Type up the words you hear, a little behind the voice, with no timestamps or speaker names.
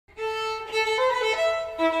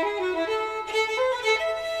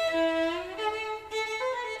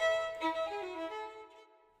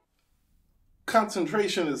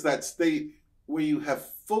concentration is that state where you have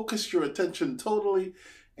focused your attention totally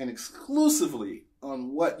and exclusively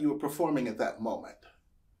on what you are performing at that moment.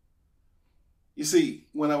 You see,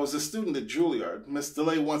 when I was a student at Juilliard, Miss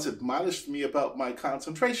DeLay once admonished me about my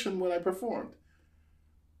concentration when I performed.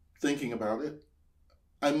 Thinking about it,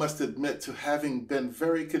 I must admit to having been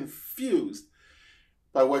very confused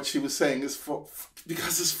by what she was saying,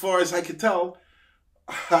 because as far as I could tell,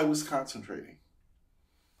 I was concentrating.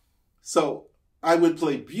 So I would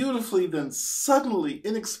play beautifully, then suddenly,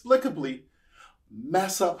 inexplicably,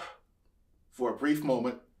 mess up for a brief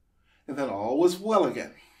moment, and then all was well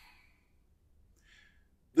again.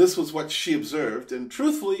 This was what she observed, and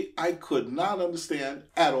truthfully, I could not understand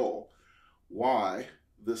at all why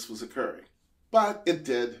this was occurring. But it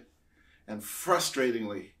did, and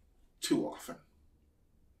frustratingly, too often.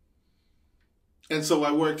 And so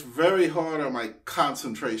I worked very hard on my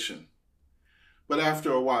concentration. But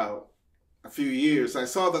after a while, a few years, I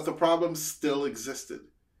saw that the problem still existed.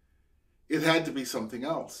 It had to be something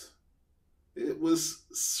else. It was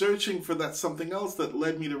searching for that something else that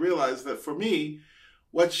led me to realize that for me,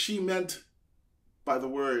 what she meant by the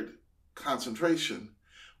word concentration,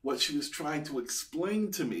 what she was trying to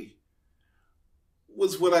explain to me,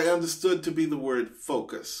 was what I understood to be the word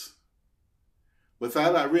focus. With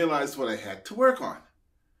that, I realized what I had to work on.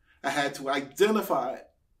 I had to identify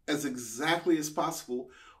as exactly as possible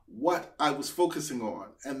what I was focusing on,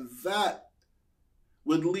 and that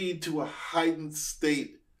would lead to a heightened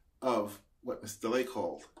state of what Ms. DeLay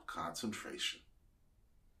called concentration.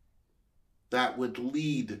 That would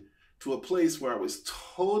lead to a place where I was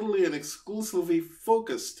totally and exclusively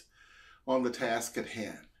focused on the task at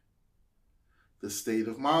hand. The state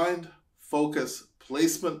of mind, focus,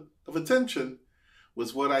 placement of attention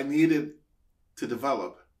was what I needed to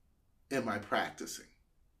develop in my practicing.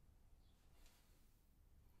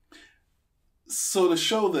 So to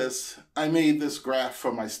show this, I made this graph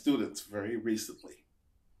for my students very recently.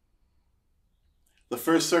 The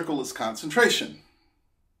first circle is concentration.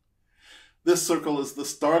 This circle is the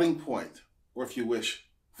starting point, or if you wish,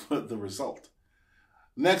 the result.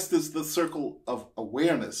 Next is the circle of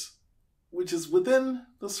awareness, which is within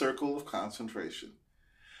the circle of concentration.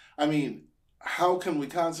 I mean, how can we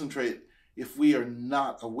concentrate if we are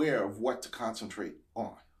not aware of what to concentrate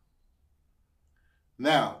on?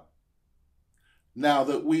 Now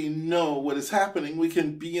that we know what is happening, we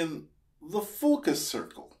can be in the focus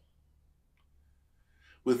circle.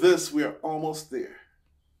 With this, we are almost there.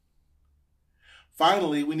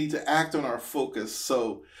 Finally, we need to act on our focus,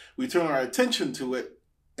 so we turn our attention to it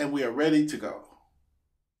and we are ready to go.